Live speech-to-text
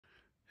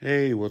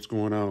Hey, what's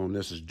going on?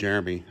 This is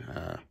Jeremy,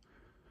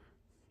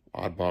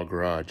 Oddball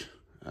Garage.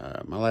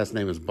 My last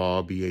name is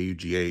Baugh,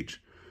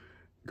 B-A-U-G-H.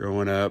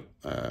 Growing up,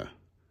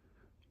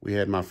 we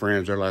had my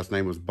friends, their last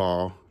name was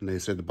Baugh, and they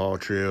said the Baugh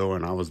Trio,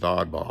 and I was the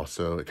oddball,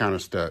 so it kind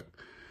of stuck.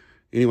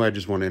 Anyway, I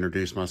just want to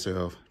introduce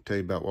myself, tell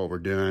you about what we're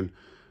doing.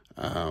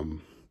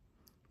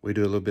 We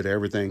do a little bit of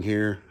everything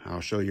here.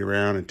 I'll show you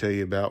around and tell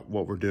you about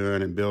what we're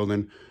doing and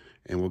building,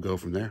 and we'll go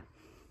from there.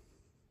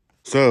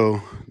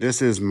 So this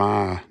is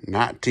my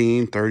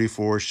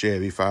 1934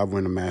 Chevy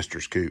 5-window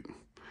Masters Coupe.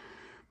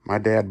 My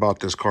dad bought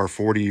this car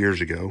 40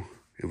 years ago.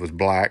 It was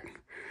black.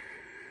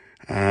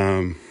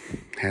 Had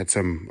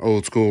some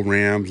old school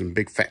rims and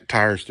big fat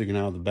tires sticking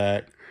out of the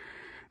back.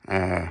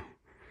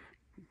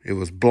 It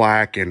was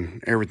black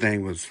and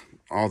everything was,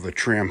 all the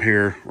trim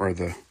here or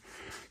the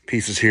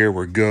pieces here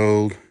were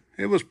gold.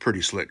 It was a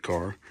pretty slick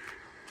car.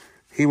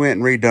 He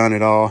went and redone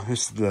it all.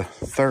 This is the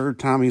third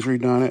time he's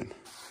redone it.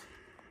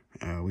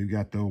 We've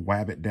got the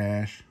Wabbit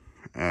dash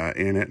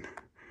in it.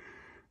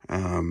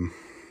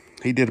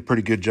 He did a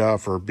pretty good job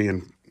for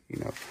being,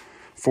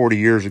 40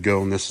 years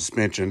ago in this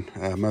suspension.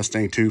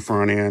 Mustang 2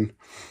 front end.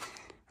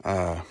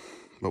 But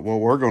what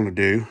we're going to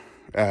do,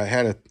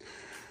 had a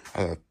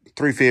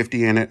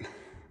 350 in it.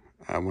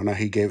 When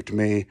he gave it to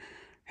me,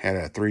 had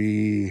a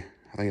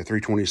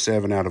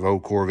 327 out of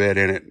old Corvette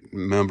in it.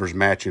 Numbers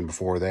matching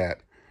before that.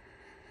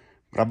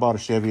 But I bought a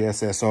Chevy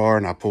SSR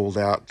and I pulled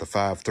out the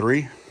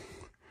 5.3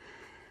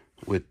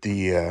 with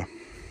the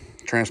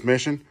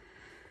transmission,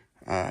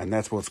 and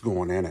that's what's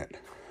going in it.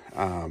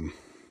 I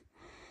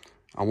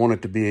want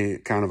it to be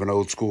kind of an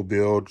old school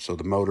build, so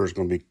the motor is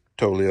going to be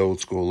totally old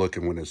school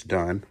looking when it's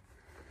done.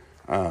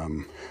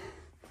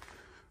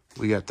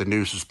 We got the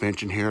new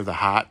suspension here, the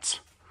Hots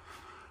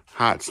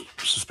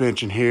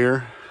suspension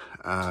here.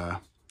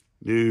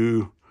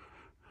 New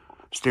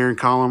steering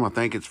column, I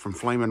think it's from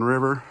Flaming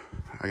River.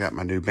 I got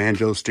my new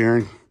banjo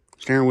steering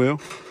wheel.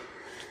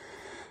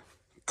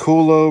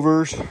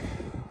 Coilovers,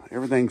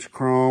 everything's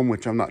chrome,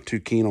 which I'm not too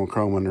keen on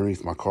chrome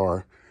underneath my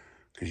car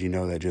because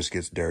that just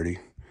gets dirty.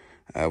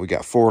 We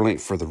got 4-link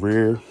for the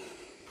rear.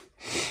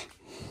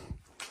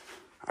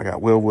 I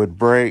got Willwood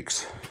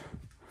brakes,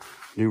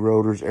 new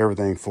rotors,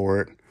 everything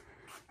for it.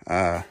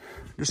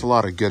 Just a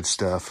lot of good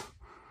stuff.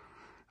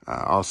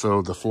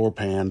 Also, the floor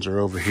pans are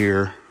over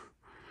here.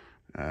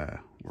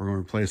 We're going to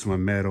replace them with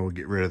metal,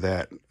 get rid of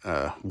that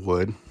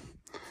wood.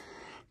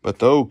 But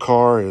the old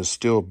car is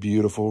still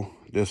beautiful.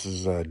 This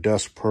is a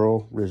Dust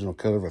Pearl, original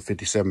color of a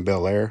 57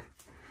 Bel Air.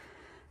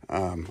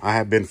 I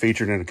have been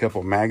featured in a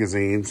couple of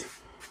magazines.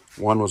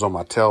 One was on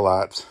my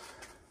taillights.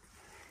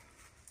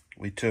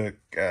 We took,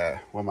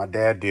 well, my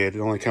dad did. It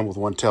only come with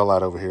one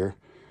taillight over here.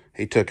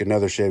 He took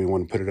another Chevy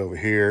one and put it over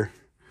here.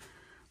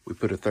 We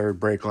put a third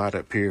brake light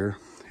up here.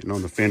 And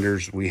on the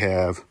fenders, we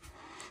have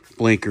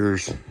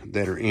blinkers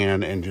that are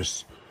in and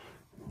just,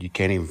 you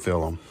can't even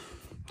feel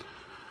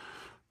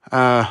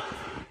them.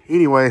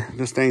 Anyway,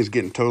 this thing's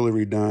getting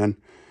totally redone.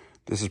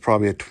 This is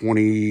probably a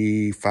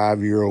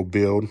 25-year-old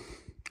build,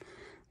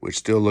 which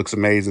still looks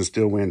amazing,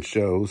 still wins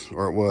shows,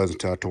 or it was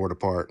until I tore it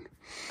apart.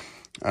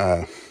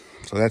 So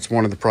that's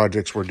one of the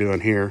projects we're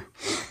doing here.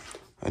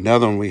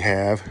 Another one we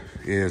have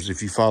is,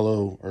 if you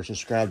follow or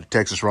subscribe to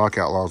Texas Rock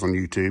Outlaws on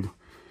YouTube,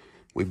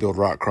 we build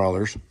rock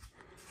crawlers.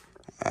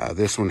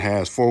 This one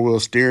has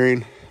 4-wheel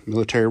steering,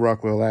 military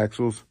Rockwell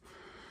axles,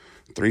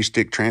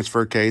 3-stick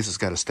transfer case. It's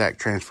got a stacked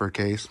transfer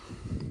case.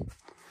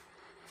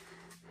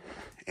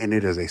 And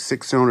it is a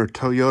 6-cylinder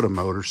Toyota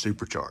motor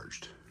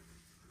supercharged.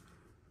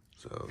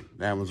 So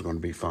that one's going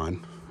to be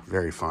fun.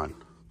 Very fun.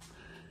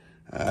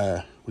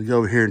 We go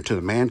over here into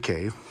the man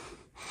cave.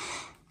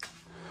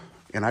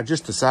 And I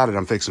just decided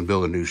I'm fixing to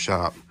build a new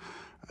shop.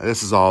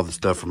 This is all the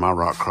stuff for my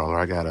rock crawler.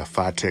 I got a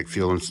Phytech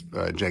fuel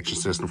injection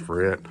system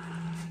for it.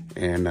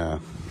 And I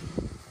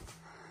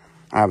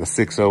have a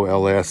 6.0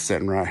 LS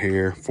sitting right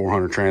here.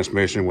 400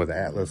 transmission with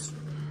Atlas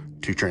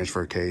 2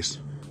 transfer case.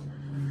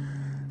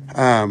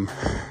 So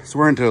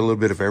we're into a little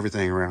bit of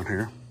everything around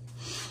here.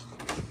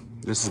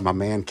 This is my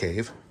man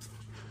cave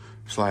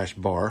 /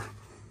 bar.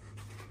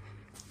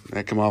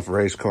 That come off a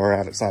race car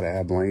out outside of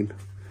Abilene.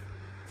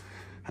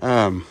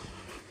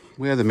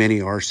 We have the mini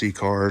RC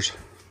cars.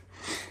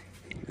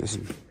 This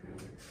is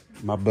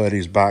my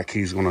buddy's bike.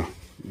 He's gonna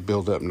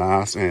build up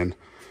nice, and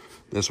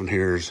this one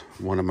here is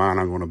one of mine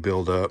I'm gonna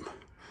build up.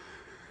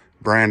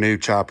 Brand new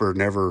chopper,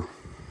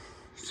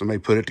 somebody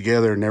put it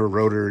together and never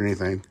rode it or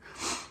anything.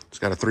 It's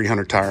got a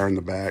 300 tire in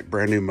the back,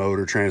 brand new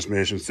motor,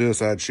 transmission,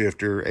 suicide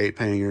shifter, 8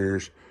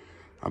 panniers.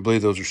 I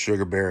believe those are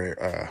Sugar Berry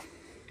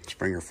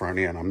Springer front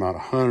end. I'm not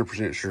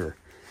 100% sure.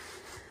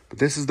 But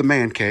this is the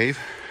man cave.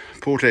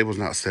 Pool table's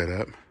not set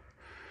up.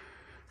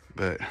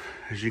 But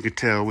as you can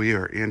tell, we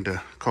are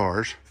into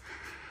cars.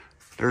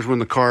 There's when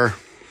the car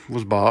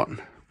was bought.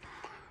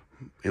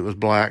 It was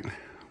black.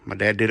 My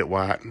dad did it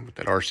white with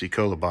that RC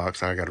Cola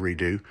box I got to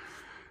redo.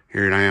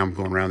 Here I am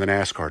going around the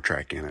NASCAR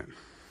track in it.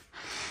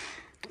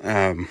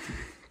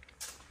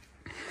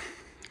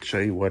 Show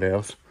you what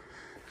else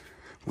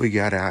we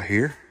got out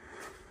here.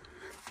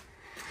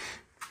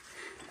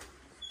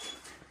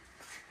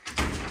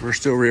 we're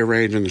still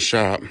rearranging the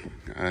shop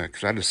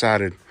because I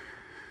decided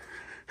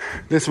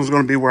this one's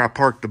going to be where I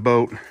park the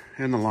boat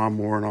and the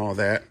lawnmower and all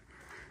that.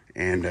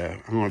 And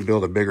I'm going to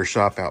build a bigger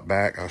shop out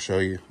back. I'll show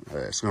you.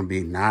 It's going to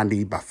be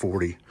 90 by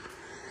 40.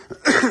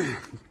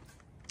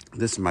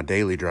 This is my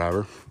daily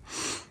driver.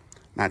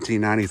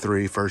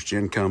 1993 first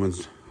gen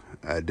Cummins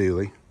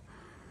dually.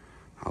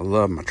 I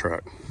love my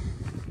truck.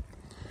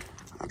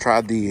 I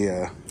tried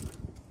the,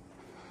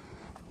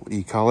 what do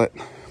you call it?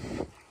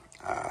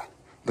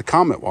 The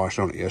Comet wash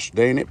on it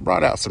yesterday, and it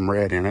brought out some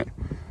red in it.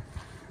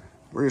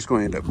 We're just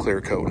going to end up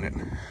clear coating it.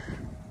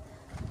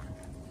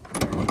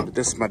 But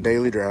this is my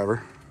daily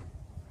driver.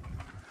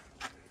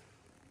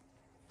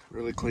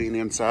 Really clean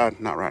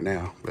inside. Not right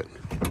now, but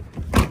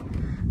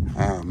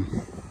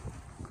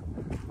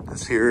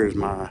this here is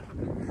my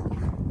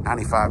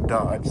 95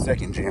 Dodge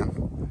second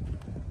gen.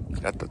 It's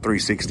got the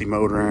 360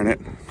 motor in it.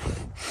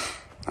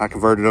 I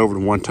converted over to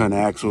 1-ton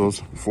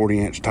axles,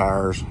 40-inch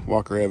tires,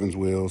 Walker Evans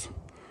wheels.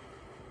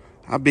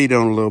 I beat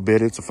on a little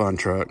bit. It's a fun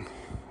truck.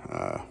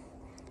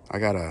 I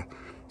got a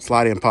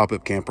slide-in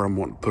pop-up camper I'm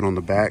wanting to put on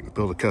the back,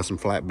 build a custom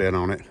flatbed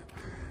on it,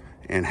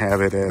 and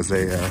have it as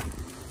a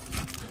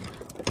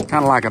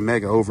kind of like a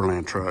mega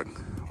overland truck.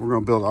 We're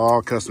going to build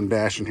all custom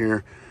dash in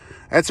here.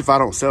 That's if I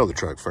don't sell the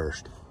truck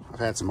first. I've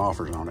had some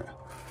offers on it.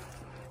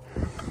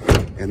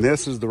 And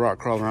this is the rock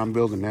crawler I'm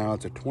building now.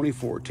 It's a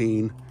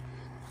 2014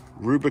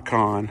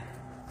 Rubicon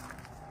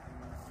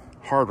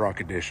Hard Rock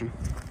Edition.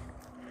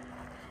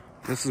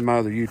 This is my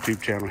other YouTube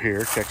channel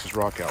here, Texas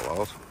Rock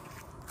Outlaws.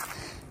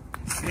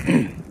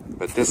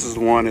 But this is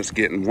the one that's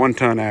getting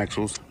 1-ton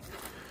axles,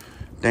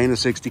 Dana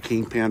 60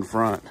 kingpin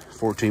front,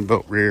 14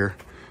 bolt rear,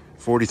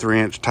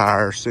 43-inch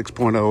tires,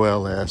 6.0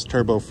 LS,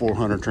 turbo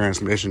 400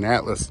 transmission,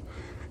 Atlas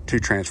 2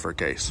 transfer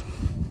case.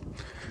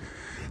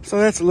 So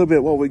that's a little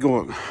bit what we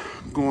going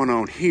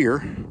on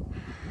here.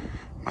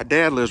 My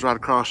dad lives right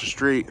across the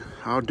street.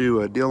 I'll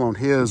do a deal on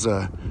his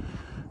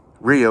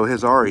Rio,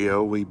 his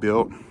REO we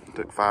built.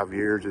 Took 5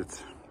 years.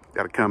 It's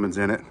got a Cummins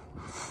in it,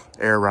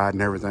 air ride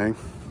and everything.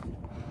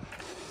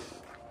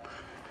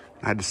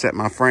 I had to set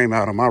my frame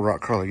out on my rock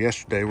crawler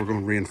yesterday. We're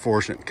going to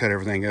reinforce it and cut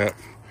everything up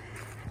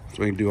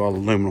so we can do all the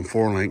aluminum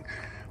 4-link.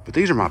 But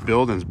these are my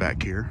buildings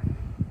back here.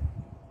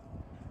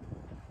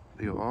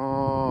 They go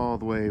all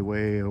the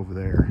way over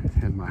there,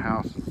 and my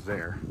house is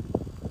there.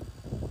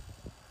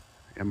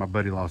 And my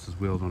buddy lost his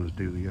wheels on his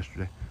dually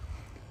yesterday.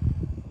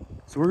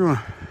 So we're going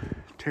to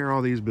tear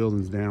all these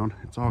buildings down.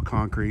 It's all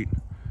concrete,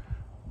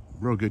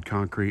 real good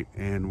concrete,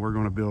 and we're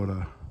going to build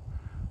a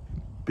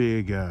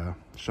big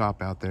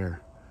shop out there.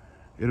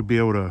 It'll be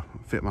able to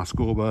fit my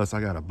school bus.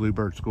 I got a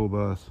Bluebird school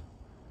bus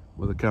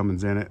with a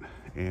Cummins in it,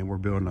 and we're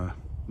building a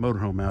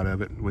motorhome out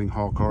of it. We can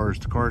haul cars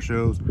to car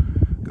shows,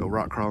 go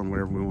rock crawling,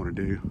 whatever we want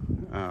to do.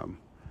 And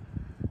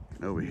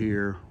over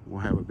here, we'll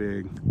have a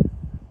big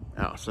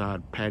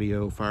outside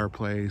patio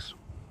fireplace.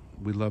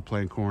 We love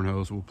playing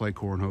cornhole, so we'll play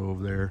cornhole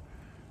over there.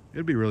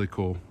 It'd be really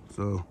cool.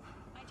 So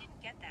I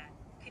didn't get that.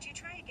 Could you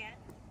try again?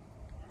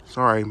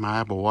 Sorry, my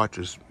Apple Watch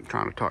is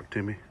trying to talk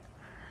to me.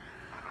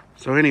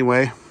 So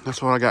anyway, that's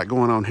what I got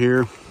going on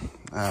here.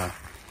 Like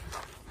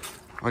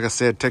I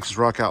said, Texas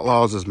Rock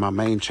Outlaws is my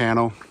main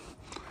channel.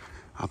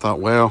 I thought,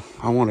 well,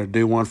 I want to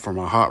do one for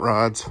my hot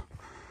rods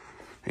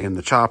and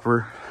the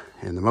chopper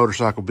and the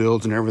motorcycle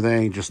builds and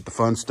everything, just the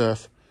fun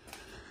stuff.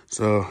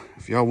 So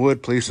if y'all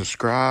would, please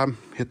subscribe,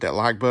 hit that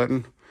like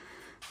button,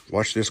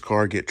 watch this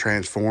car get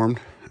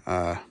transformed.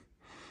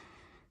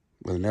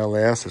 With an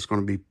LS, it's going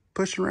to be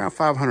pushing around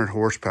 500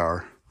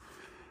 horsepower.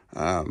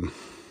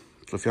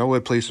 So if y'all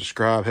would, please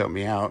subscribe, help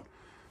me out.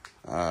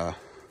 But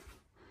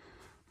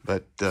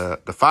the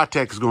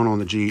Phytech is going on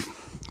the Jeep,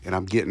 and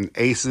I'm getting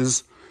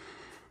Ace's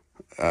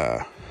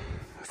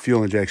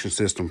fuel injection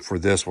system for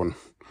this one.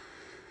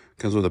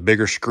 Comes with a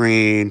bigger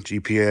screen,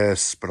 GPS,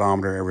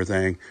 speedometer,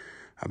 everything.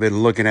 I've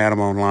been looking at them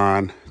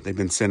online. They've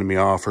been sending me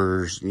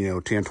offers, 10,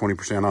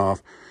 20%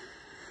 off.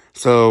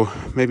 So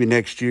maybe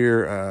next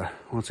year,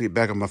 once I get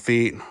back on my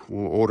feet,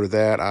 we'll order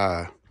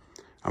that.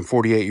 I'm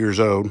 48 years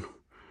old.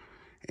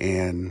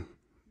 And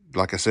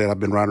like I said, I've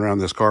been riding around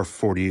this car for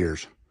 40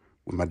 years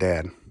with my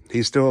dad.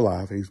 He's still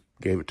alive. He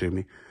gave it to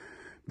me.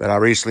 But I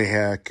recently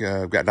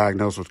got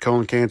diagnosed with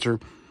colon cancer.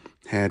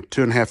 Had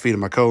 2.5 feet of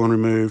my colon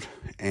removed.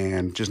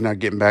 And just now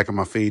getting back on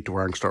my feet to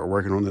where I can start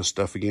working on this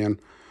stuff again.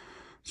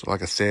 So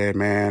like I said,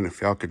 man,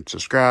 if y'all could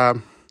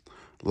subscribe,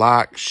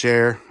 like,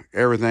 share,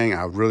 everything,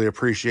 I really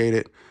appreciate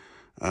it.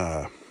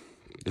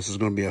 This is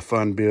going to be a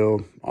fun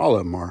build. All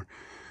of them are.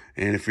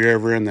 And if you're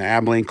ever in the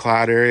Abilene,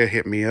 Clyde area,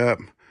 hit me up.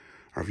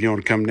 Or if you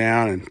want to come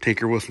down and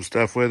tinker with some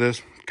stuff with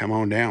us, come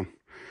on down.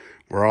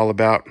 We're all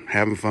about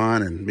having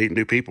fun and meeting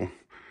new people.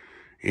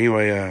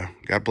 Anyway,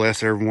 God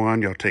bless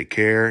everyone. Y'all take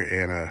care.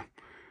 And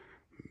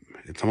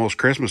it's almost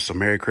Christmas, so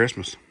Merry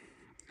Christmas.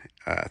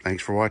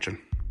 Thanks for watching.